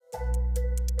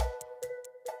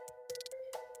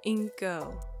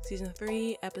Inko, Season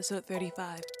 3, Episode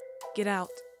 35. Get out.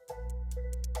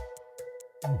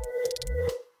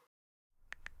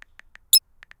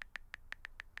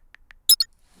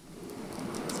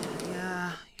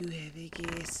 Talia, you have a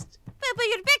guest. Papa,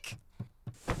 you're back!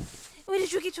 When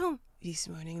did you get home? This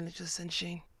morning, little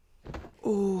sunshine.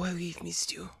 Oh, how we've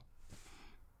missed you.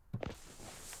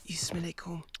 You smell like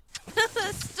home.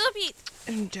 Stop it!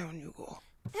 And down you go.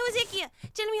 How was IKEA?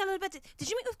 Tell me all about it. Did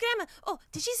you meet with Grandma? Oh,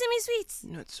 did she send me sweets?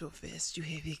 Not so fast, you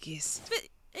have a guest. But,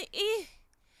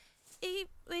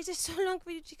 waited so long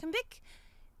for you to come back.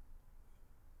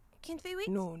 Can't we wait?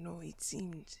 No, it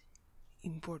seemed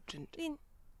important. Then,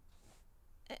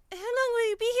 how long will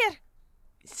you be here?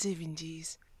 7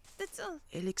 days. That's all.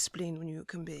 I'll explain when you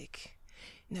come back.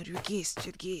 Now, your guest.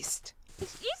 It's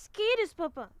Karis,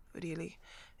 Papa. Really?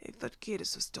 I thought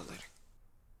Karis was taller.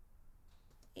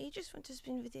 I just want to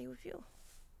spend the day with you.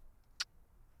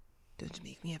 Don't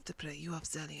make me have to pry you off,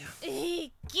 Zalia.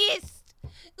 Hey, guest!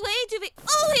 Why do we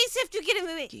always have to get in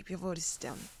the way? Keep your voice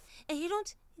down. I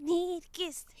don't need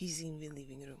guest. He's in the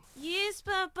living room. Yes,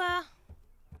 Papa.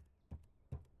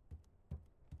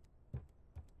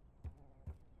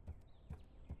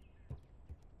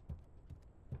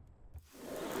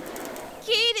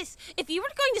 Karis, if you were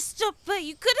going to stop by,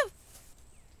 you could have...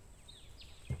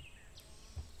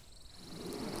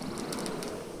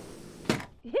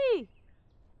 Hey!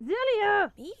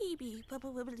 Zelia! Maybe Papa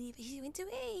will believe he went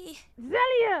away.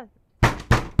 Zelia!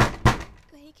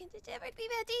 Why can't it ever be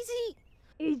that easy?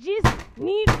 I just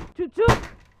need to talk.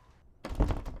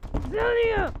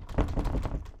 Zelia!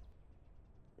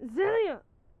 Zelia!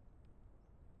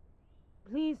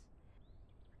 Please.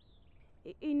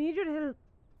 I need your help.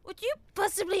 What do you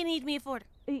possibly need me for?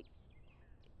 I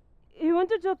want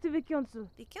to talk to the council.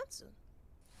 The council?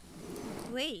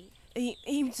 Wait.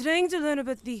 I'm trying to learn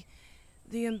about the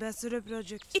Ambassador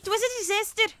Project. It was a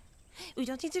disaster. We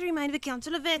don't need to remind the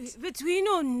council of that. But we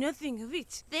know nothing of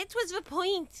it. That was the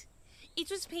point. It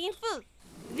was painful.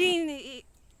 Then,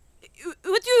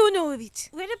 what do you know of it?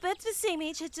 We're about the same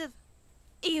age, Hetov.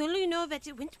 I only know that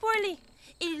it went poorly.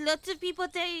 A lot of people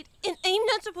died, and I'm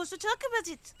not supposed to talk about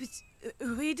it.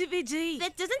 But why did they die?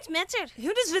 That doesn't matter.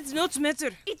 How does that not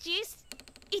matter? It just...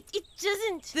 It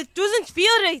doesn't. That doesn't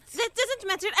feel right. That doesn't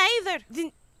matter either.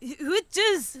 Then what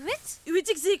does? What? What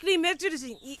exactly matters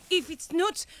if it's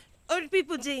not our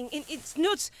people dying, and it's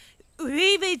not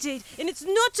why they died, and it's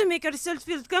not to make ourselves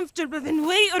feel comfortable, then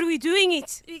why are we doing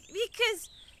it? Because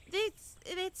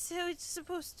that's how it's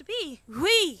supposed to be.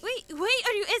 Why? Why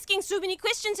are you asking so many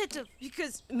questions, Hetov?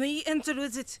 Because my answer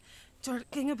was it.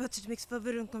 Talking about it makes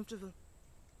Father uncomfortable.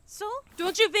 So?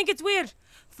 Don't you think it's weird?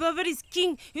 Father is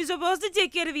king. He's supposed to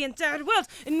take care of the entire world,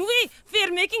 and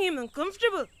we're making him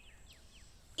uncomfortable.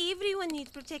 Everyone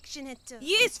needs protection, Hetov.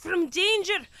 Yes, from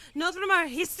danger, not from our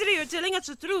history or telling us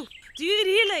the truth. Do you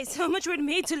realize how much we're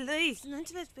made to lie? It's not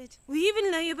that bad. We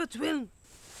even lie about Will.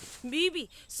 Maybe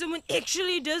someone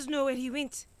actually does know where he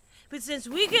went. But since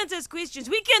we can't ask questions,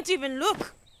 we can't even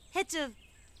look. Hetov,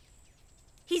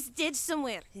 he's dead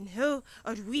somewhere. Then how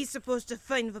are we supposed to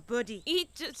find the body?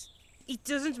 It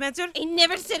doesn't matter? I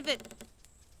never said that.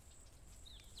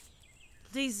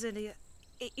 Please, Zelia,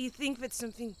 I think that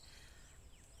something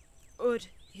odd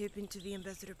happened to the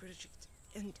Ambassador Project.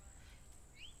 And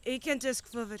I can't ask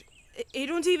Father. I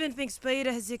don't even think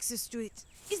Spyra has access to it.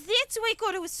 Is that why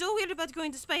Cora was so weird about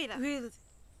going to Spyra? Well,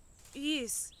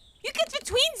 yes. You got the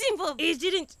twins involved! I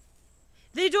didn't.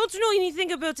 They don't know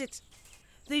anything about it.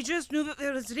 They just knew that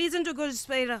there was reason to go to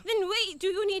Spyra. Then why do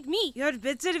you need me? You're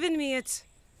better than me at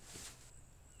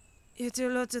a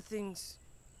lot of things.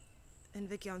 And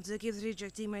the council keeps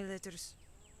rejecting my letters.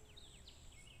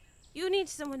 You need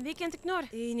someone we can't ignore.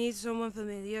 I need someone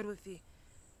familiar with the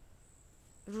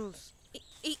rules.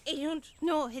 I don't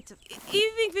know, Hetov.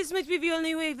 I think this might be the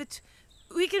only way that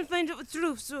we can find out the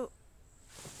truth, so...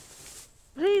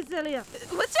 Please, Zelia.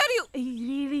 What are you? I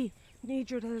really need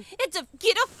your help. Hetov,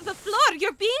 get off the floor!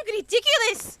 You're being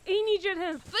ridiculous! I need your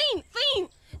help. Fine.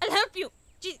 I'll help you.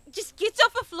 Just get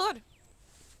off the floor.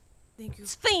 Thank you.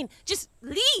 It's fine. Just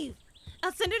leave.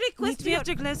 I'll send a request Meet me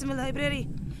after class in the library.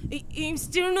 I'm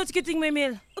still not getting my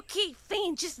mail. Okay,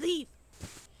 fine. Just leave.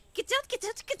 Get out.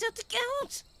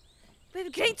 We have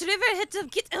a great river,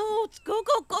 Hetov. Get out.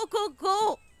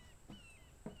 Go.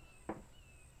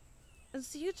 I'll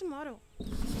see you tomorrow.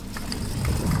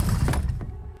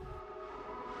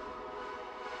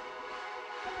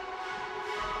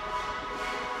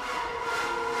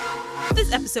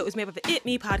 This episode was made by the It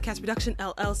Me Podcast Production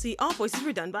LLC. All voices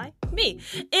were done by me.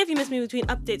 If you miss me between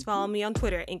updates, follow me on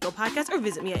Twitter at Inko Podcast or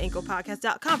visit me at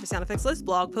InkoPodcast.com for sound effects lists,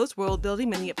 blog posts, world building,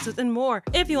 mini episodes, and more.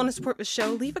 If you want to support the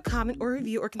show, leave a comment or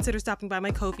review or consider stopping by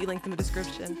my Ko-fi link in the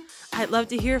description. I'd love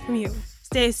to hear from you.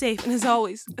 Stay safe, and as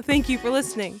always, thank you for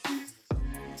listening.